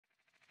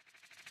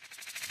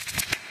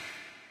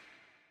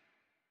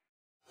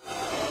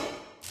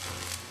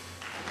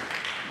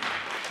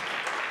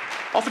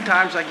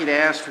Oftentimes I get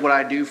asked what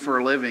I do for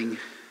a living,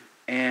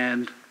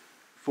 and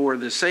for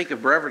the sake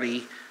of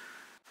brevity,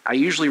 I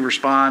usually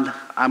respond,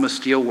 I'm a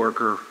steel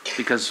worker,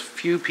 because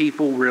few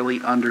people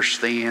really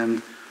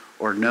understand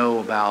or know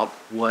about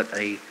what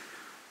a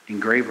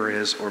engraver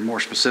is, or more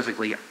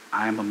specifically,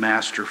 I'm a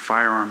master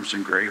firearms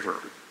engraver.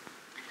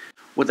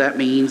 What that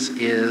means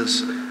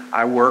is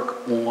I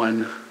work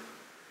on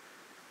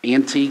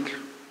antique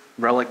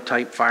relic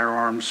type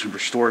firearms,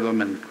 restore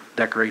them and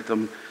decorate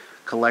them,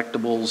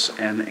 collectibles,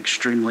 and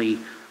extremely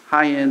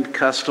high-end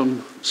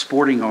custom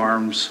sporting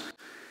arms,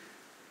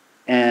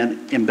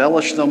 and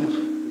embellish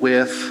them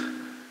with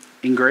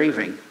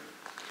engraving.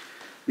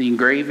 The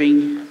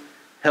engraving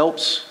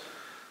helps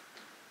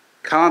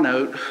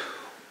connote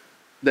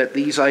that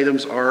these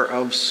items are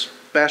of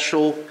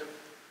special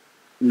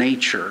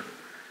nature,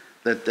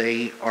 that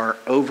they are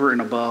over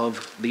and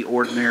above the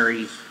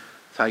ordinary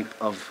type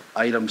of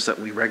items that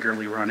we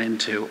regularly run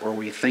into or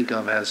we think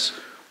of as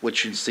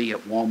what you'd see at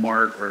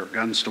Walmart or a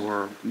gun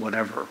store or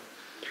whatever.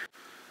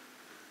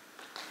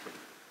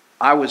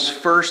 I was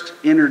first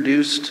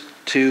introduced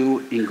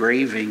to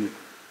engraving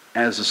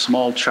as a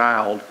small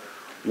child,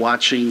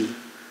 watching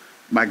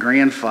my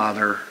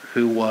grandfather,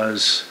 who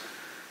was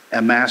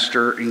a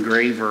master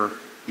engraver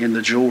in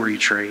the jewelry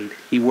trade.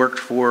 He worked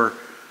for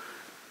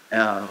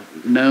a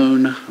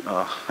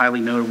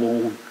highly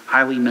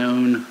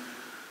known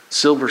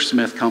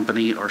silversmith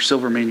company or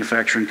silver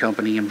manufacturing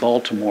company in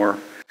Baltimore,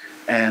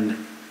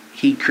 and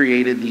he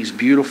created these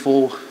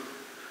beautiful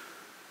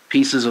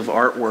pieces of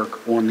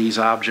artwork on these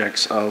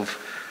objects of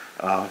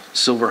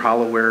silver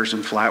hollowwares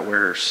and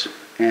flatwares.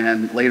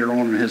 And later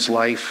on in his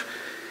life,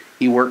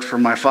 he worked for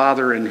my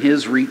father in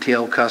his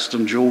retail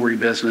custom jewelry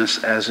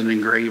business as an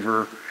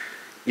engraver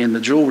in the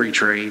jewelry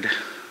trade.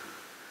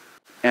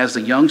 As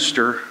a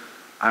youngster,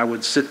 I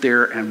would sit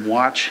there and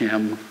watch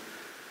him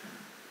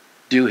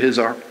do his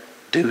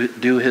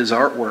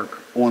artwork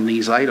on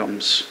these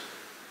items.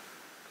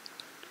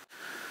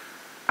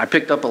 I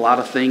picked up a lot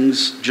of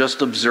things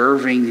just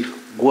observing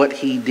what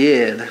he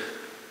did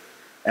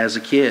as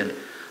a kid,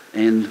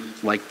 and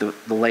like the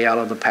layout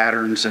of the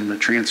patterns and the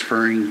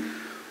transferring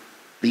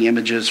the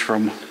images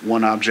from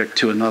one object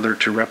to another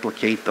to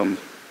replicate them.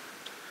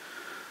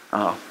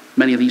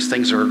 Many of these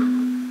things are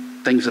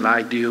things that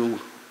I do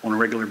on a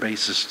regular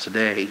basis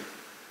today.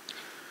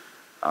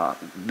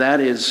 That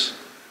is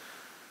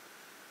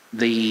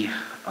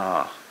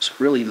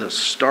really the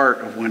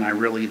start of when I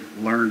really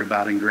learned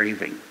about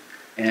engraving.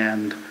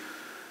 And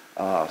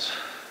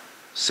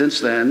since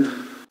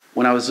then,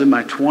 when I was in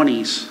my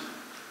 20s,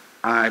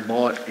 I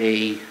bought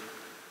a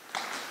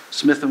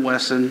Smith &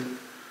 Wesson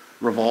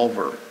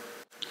revolver.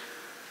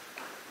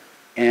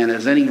 And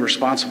as any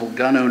responsible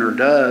gun owner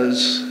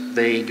does,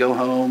 they go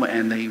home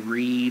and they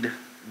read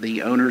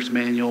the owner's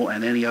manual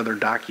and any other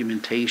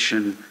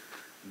documentation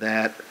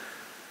that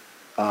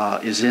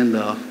is in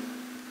the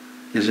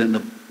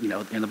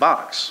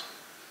box.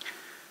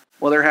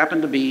 Well, there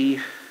happened to be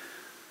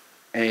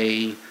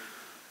a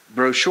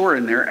brochure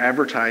in there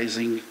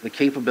advertising the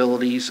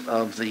capabilities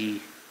of the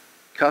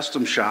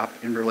custom shop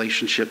in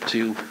relationship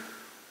to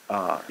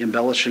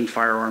embellishing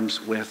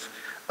firearms with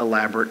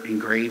elaborate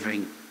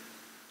engraving.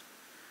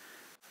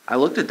 I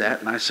looked at that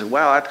and I said,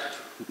 wow, I'd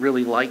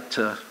really like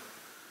to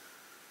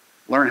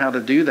learn how to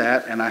do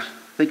that, and I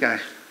think I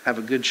have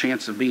a good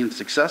chance of being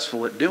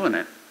successful at doing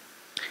it.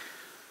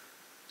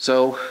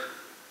 So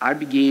I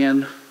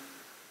began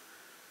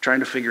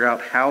trying to figure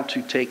out how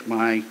to take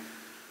my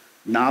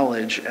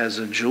knowledge as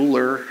a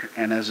jeweler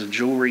and as a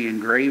jewelry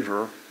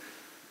engraver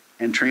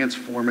and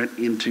transform it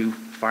into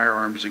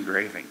firearms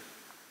engraving.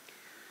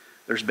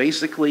 There's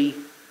basically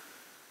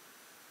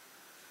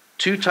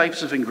two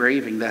types of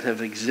engraving that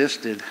have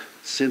existed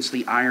since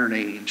the Iron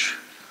Age.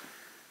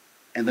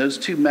 And those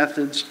two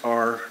methods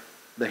are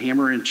the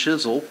hammer and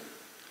chisel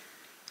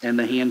and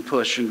the hand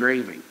push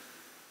engraving.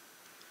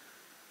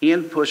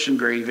 Hand push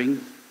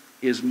engraving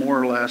is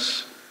more or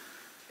less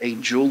a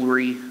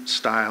jewelry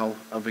style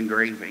of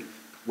engraving,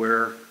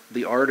 where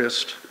the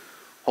artist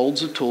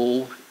holds a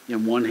tool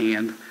in one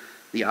hand,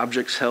 the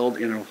object's held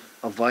in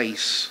a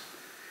vise,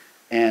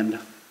 and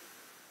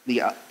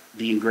the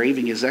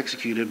engraving is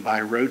executed by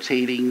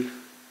rotating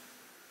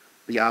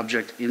the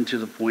object into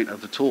the point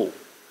of the tool.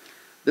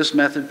 This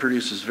method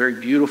produces very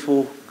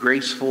beautiful,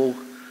 graceful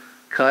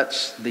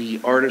cuts.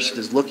 The artist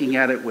is looking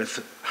at it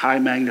with high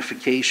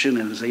magnification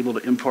and is able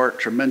to impart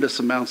tremendous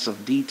amounts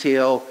of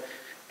detail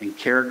and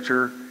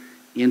character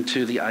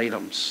into the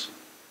items.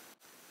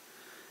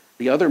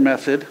 The other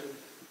method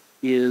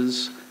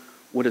is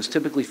what is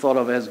typically thought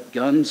of as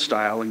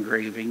gun-style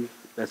engraving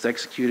that's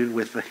executed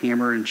with the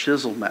hammer and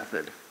chisel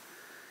method.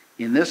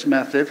 In this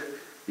method,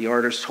 the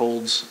artist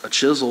holds a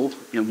chisel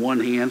in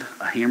one hand,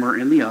 a hammer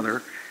in the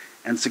other,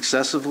 and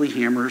successively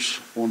hammers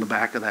on the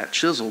back of that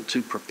chisel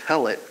to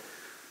propel it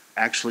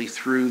actually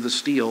through the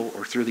steel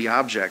or through the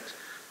object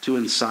to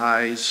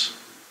incise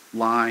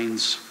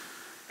lines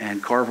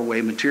and carve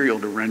away material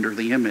to render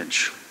the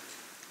image.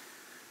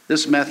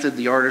 This method,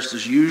 the artist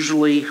is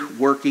usually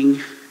working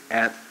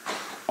at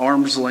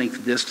arm's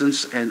length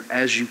distance, and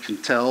as you can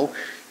tell,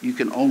 you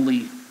can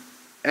only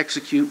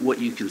execute what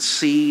you can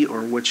see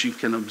or what you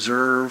can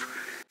observe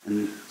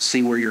and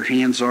see where your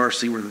hands are,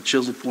 see where the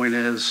chisel point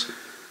is,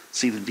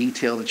 see the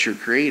detail that you're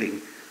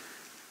creating.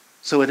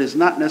 So it is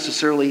not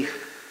necessarily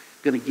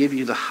going to give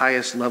you the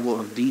highest level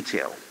of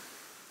detail.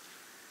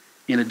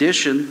 In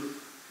addition,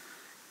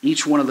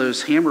 each one of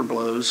those hammer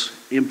blows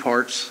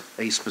imparts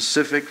a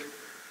specific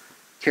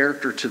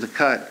character to the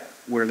cut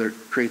where there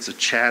creates a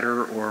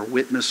chatter or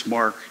witness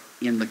mark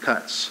in the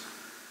cuts.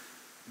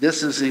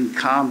 This is in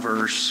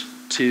converse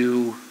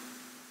to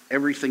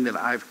everything that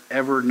I've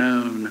ever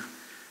known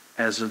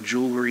as a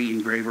jewelry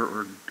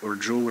engraver or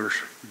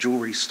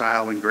jewelry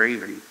style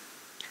engraving.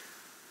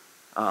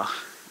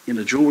 In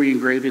the jewelry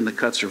engraving, the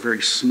cuts are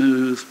very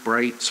smooth,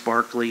 bright,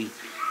 sparkly,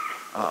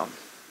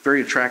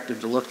 very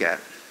attractive to look at.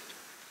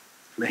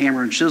 The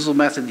hammer and chisel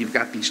method, you've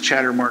got these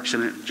chatter marks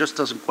in it. It just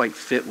doesn't quite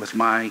fit with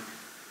my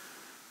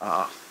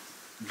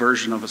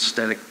version of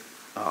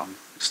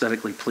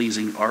aesthetically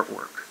pleasing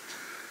artwork.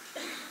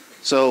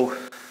 So,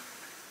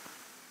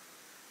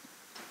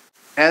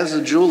 as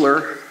a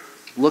jeweler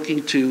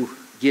looking to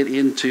get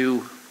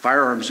into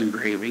firearms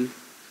engraving,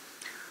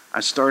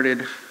 I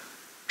started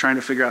trying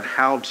to figure out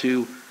how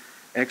to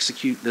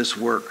execute this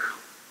work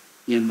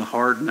in the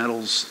hard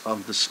metals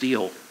of the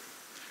steel.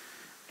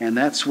 And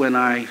that's when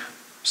I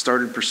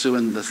started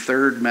pursuing the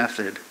third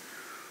method,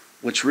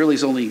 which really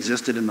has only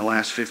existed in the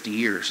last 50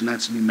 years, and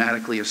that's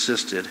pneumatically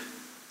assisted.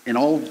 In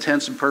all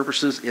intents and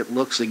purposes, it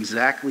looks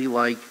exactly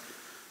like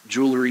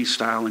jewelry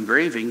style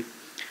engraving,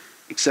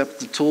 except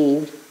the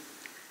tool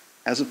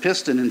has a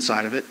piston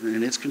inside of it,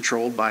 and it's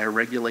controlled by a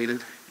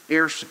regulated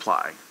air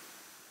supply.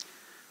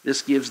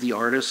 This gives the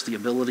artist the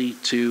ability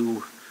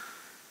to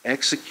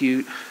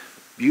execute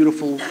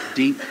beautiful,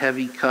 deep,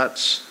 heavy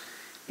cuts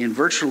in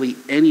virtually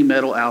any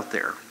metal out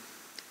there.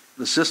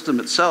 The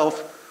system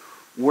itself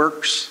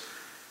works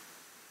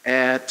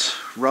at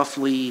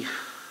roughly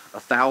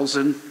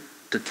 1,000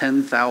 to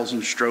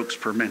 10,000 strokes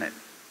per minute.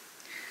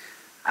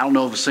 I don't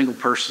know of a single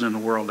person in the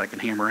world that can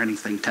hammer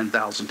anything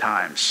 10,000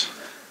 times.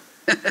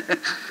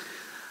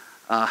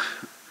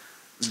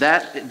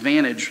 That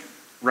advantage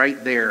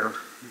right there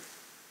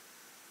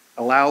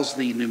allows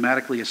the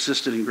pneumatically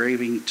assisted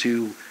engraving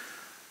to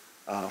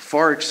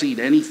far exceed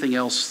anything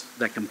else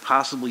that can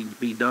possibly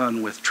be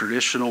done with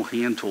traditional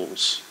hand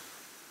tools.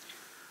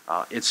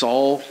 It's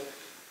all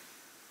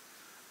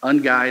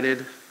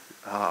unguided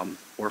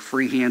or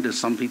freehand, as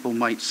some people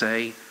might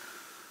say,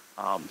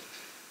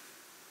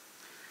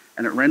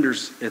 and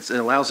it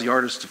allows the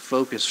artist to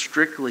focus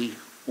strictly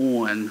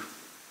on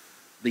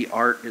the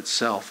art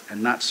itself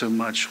and not so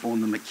much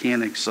on the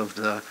mechanics of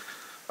the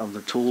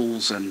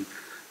tools and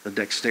the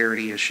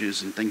dexterity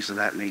issues and things of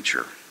that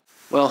nature.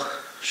 Well,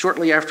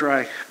 shortly after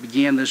I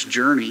began this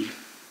journey,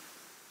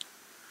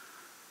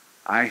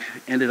 I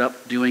ended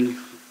up doing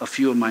a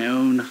few of my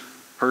own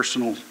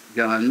personal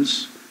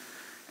guns,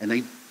 and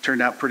they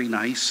turned out pretty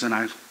nice, and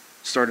I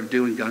started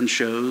doing gun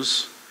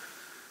shows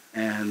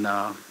and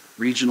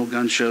regional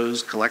gun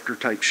shows, collector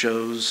type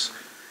shows,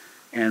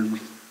 and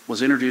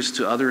was introduced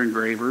to other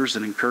engravers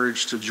and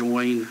encouraged to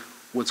join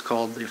what's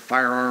called the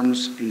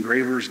Firearms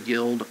Engravers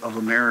Guild of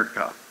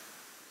America.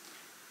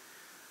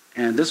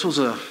 And this was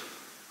a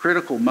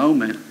critical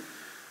moment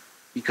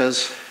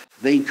because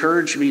they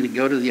encouraged me to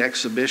go to the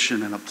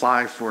exhibition and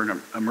apply for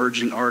an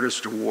Emerging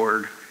Artist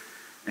Award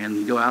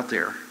and go out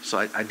there. So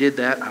I did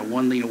that. I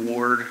won the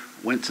award,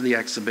 went to the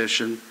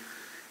exhibition,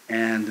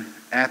 and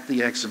at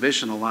the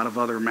exhibition, a lot of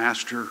other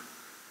master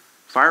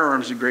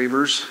firearms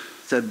engravers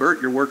said,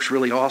 "Bert, your work's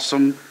really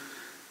awesome,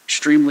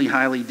 extremely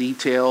highly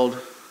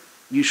detailed.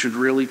 You should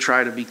really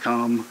try to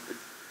become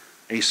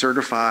a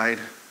certified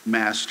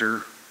master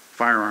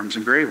firearms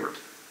engraver."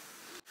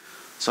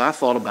 So I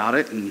thought about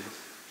it and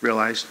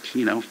realized,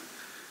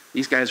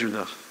 these guys are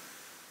the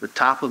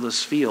top of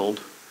this field,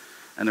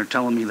 and they're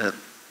telling me that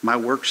my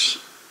work's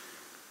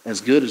as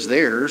good as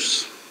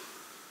theirs,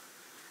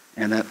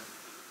 and that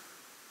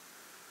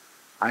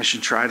I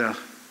should try to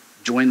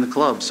join the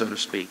club, so to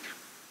speak.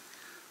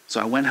 So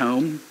I went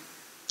home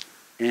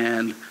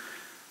and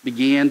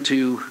began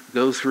to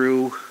go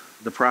through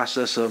the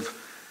process of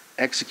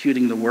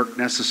executing the work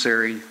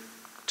necessary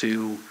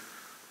to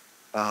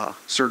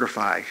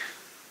certify.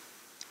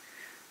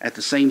 At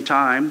the same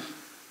time,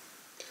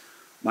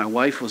 my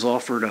wife was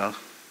offered a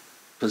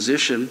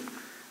position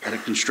at a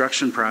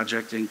construction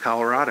project in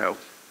Colorado.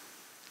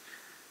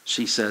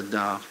 She said,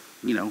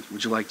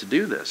 would you like to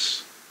do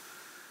this?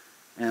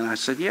 And I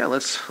said, yeah,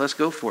 let's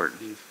go for it.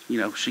 And,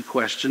 she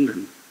questioned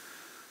and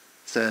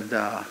said,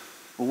 well,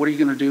 what are you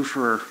going to do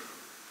for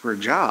a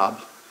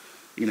job?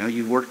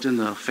 You've worked in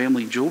the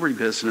family jewelry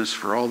business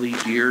for all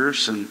these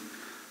years, and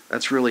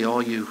that's really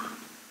all you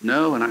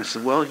know. And I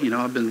said, well,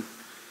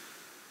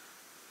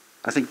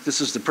 I think this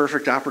is the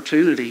perfect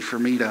opportunity for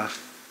me to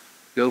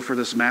go for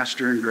this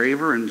master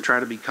engraver and try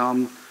to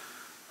become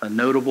a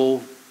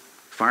notable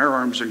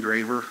firearms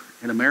engraver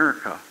in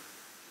America.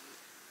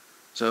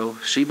 So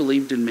she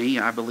believed in me,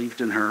 I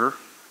believed in her,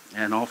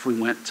 and off we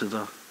went to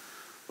the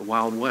the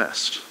Wild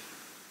West.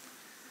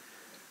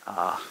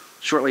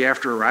 Shortly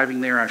after arriving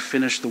there, I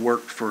finished the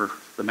work for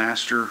the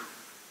master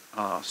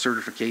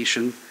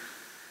certification,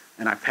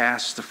 and I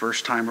passed the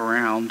first time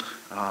around.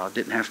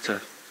 Didn't have to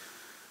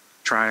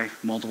try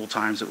multiple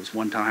times, it was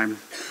one time,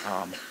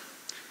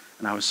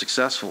 and I was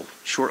successful.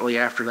 Shortly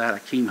after that, I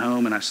came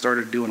home and I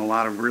started doing a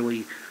lot of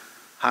really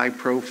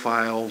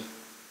high-profile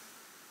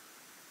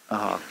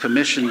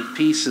commissioned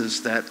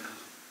pieces that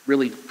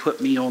really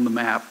put me on the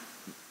map.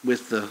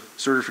 With the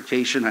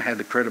certification, I had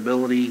the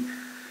credibility,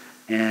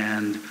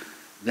 and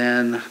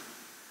then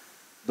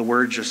the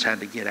word just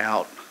had to get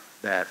out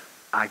that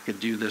I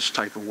could do this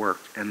type of work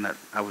and that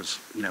I was,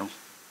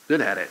 good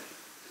at it.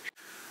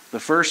 The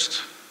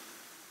first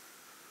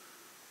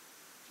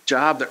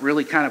job that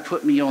really kind of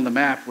put me on the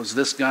map was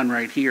this gun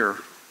right here,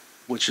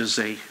 which is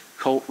a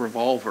Colt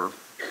revolver.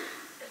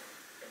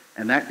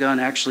 And that gun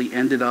actually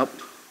ended up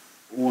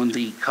on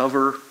the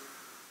cover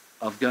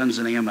of Guns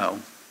and Ammo.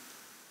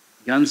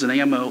 Guns and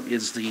Ammo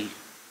is the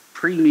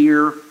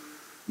premier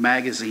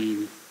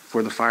magazine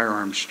for the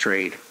firearms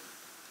trade.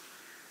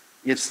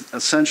 It's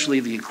essentially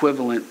the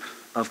equivalent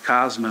of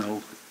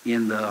Cosmo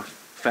in the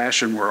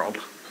fashion world.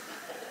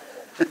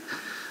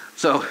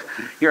 So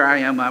here I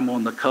am, I'm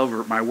on the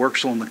cover, my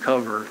work's on the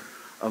cover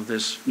of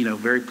this,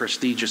 very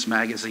prestigious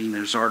magazine.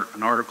 There's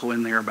an article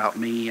in there about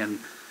me and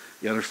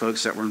the other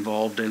folks that were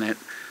involved in it.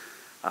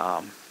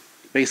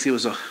 Basically, it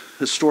was a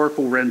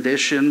historical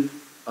rendition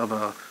of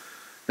a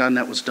gun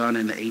that was done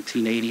in the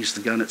 1880s.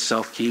 The gun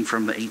itself came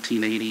from the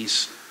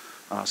 1880s.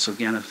 So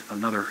again,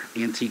 another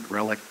antique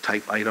relic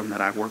type item that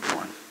I worked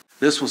on.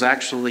 This was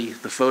actually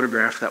the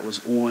photograph that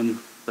was on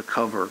the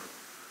cover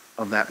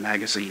of that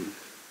magazine.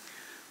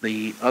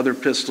 The other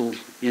pistol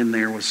in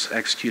there was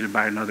executed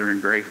by another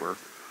engraver,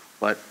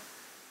 but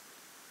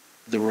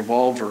the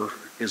revolver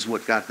is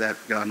what got that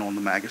gun on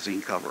the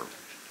magazine cover.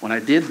 When I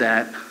did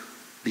that,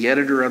 the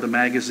editor of the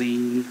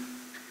magazine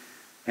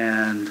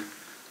and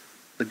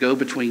the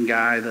go-between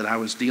guy that I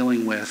was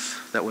dealing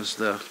with, that was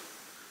the,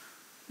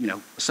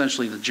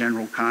 essentially the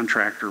general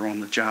contractor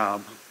on the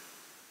job,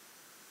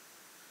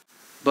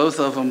 both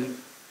of them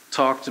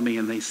talked to me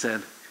and they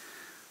said,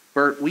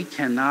 "Bert, we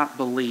cannot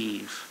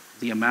believe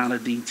the amount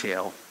of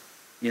detail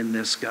in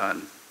this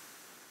gun.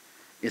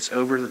 It's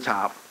over the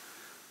top.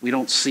 We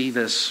don't see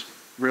this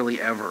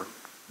really ever."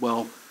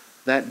 Well,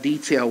 that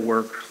detail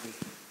work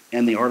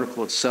and the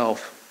article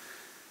itself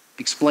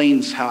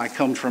explains how I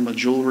come from a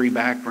jewelry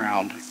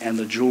background and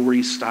the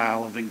jewelry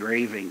style of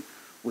engraving,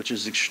 which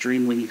is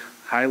extremely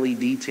highly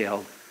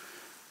detailed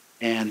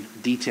and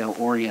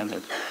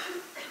detail-oriented.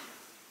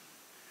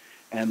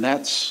 And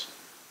that's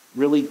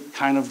really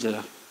kind of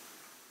the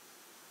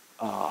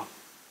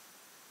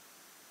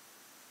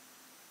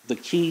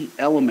key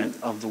element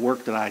of the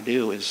work that I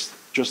do, is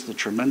just the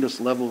tremendous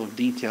level of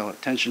detail,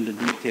 attention to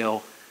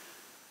detail,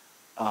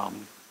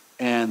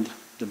 and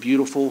the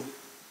beautiful,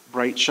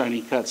 bright,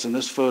 shiny cuts. In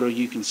this photo,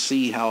 you can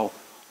see how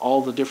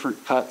all the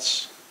different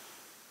cuts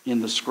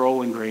in the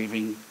scroll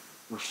engraving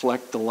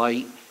reflect the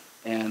light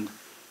and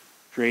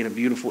create a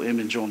beautiful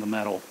image on the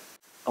metal.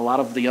 A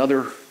lot of the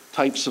other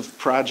types of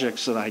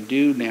projects that I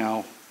do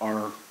now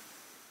are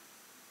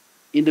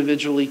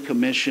individually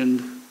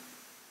commissioned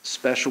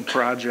special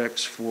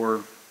projects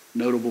for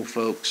notable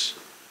folks.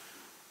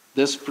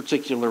 This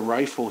particular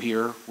rifle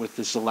here with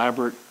this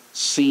elaborate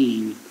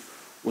scene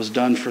was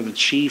done for the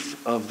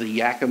chief of the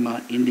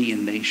Yakima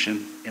Indian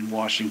Nation in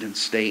Washington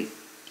State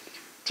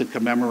to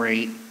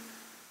commemorate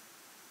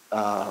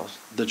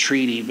the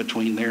treaty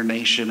between their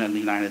nation and the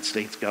United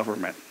States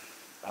government.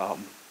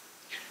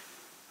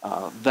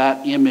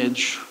 That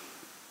image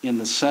in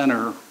the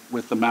center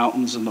with the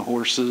mountains and the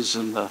horses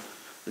and the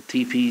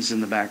teepees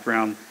in the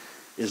background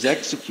is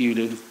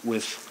executed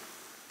with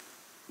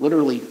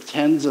literally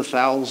tens of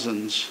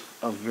thousands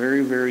of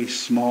very, very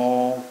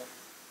small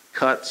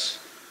cuts,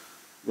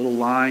 little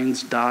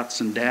lines,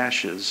 dots, and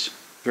dashes,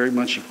 very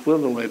much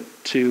equivalent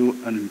to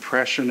an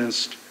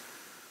impressionist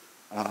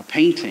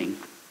painting,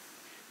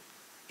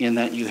 in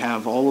that you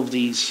have all of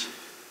these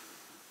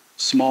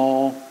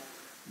small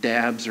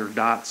dabs or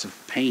dots of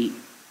paint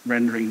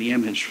rendering the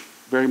image,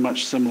 very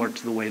much similar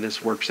to the way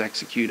this work's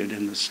executed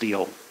in the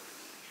steel.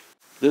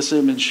 This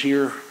image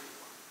here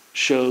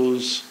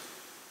shows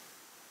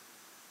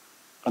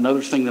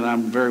another thing that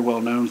I'm very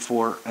well known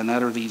for, and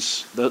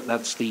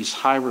that's these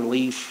high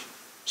relief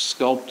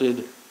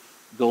sculpted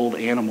gold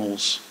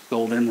animals,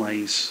 gold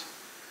inlays.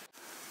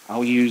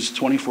 I'll use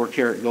 24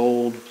 karat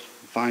gold,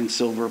 fine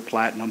silver,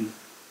 platinum,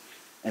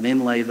 and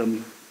inlay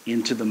them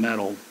into the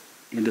metal,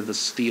 into the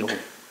steel.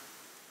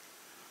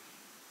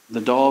 The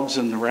dogs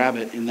and the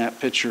rabbit in that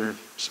picture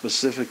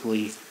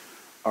specifically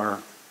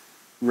are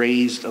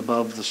raised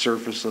above the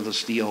surface of the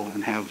steel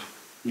and have,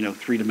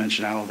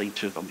 three-dimensionality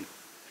to them.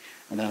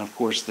 And then, of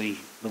course, the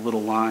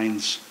little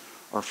lines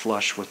are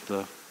flush with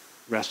the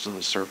rest of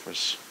the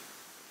surface.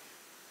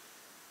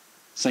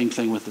 Same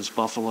thing with this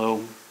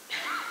buffalo.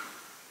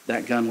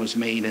 That gun was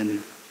made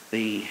in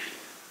the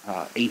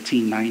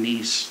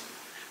 1890s,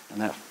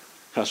 and that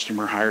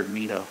customer hired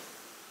me to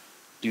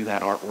do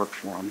that artwork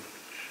for them.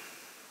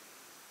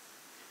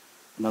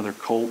 Another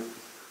Colt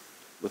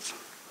with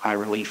high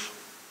relief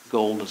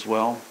gold as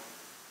well.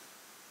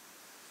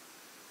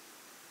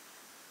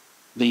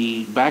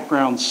 The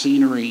background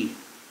scenery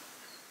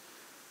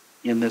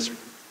in this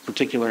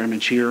particular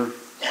image here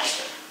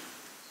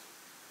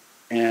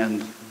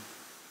and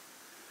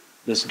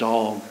this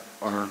dog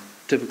are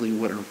typically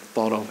what are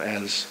thought of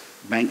as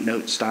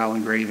banknote style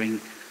engraving.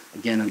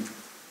 Again,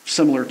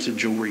 similar to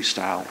jewelry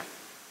style.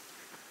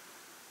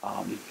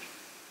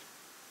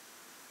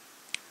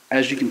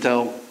 As you can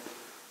tell,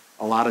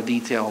 a lot of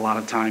detail, a lot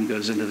of time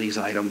goes into these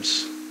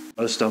items.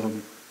 Most of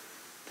them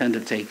tend to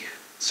take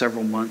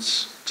several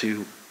months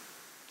to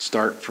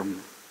start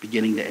from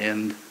beginning to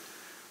end.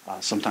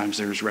 Sometimes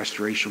there's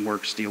restoration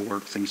work, steel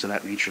work, things of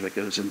that nature that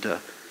goes into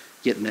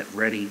getting it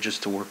ready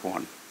just to work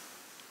on.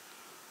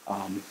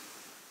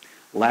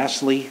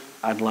 Lastly,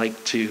 I'd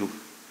like to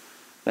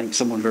thank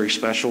someone very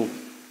special.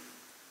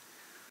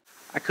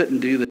 I couldn't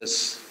do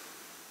this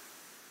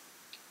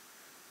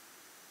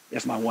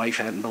if my wife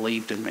hadn't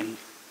believed in me.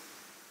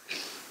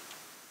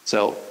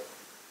 So,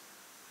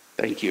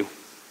 thank you.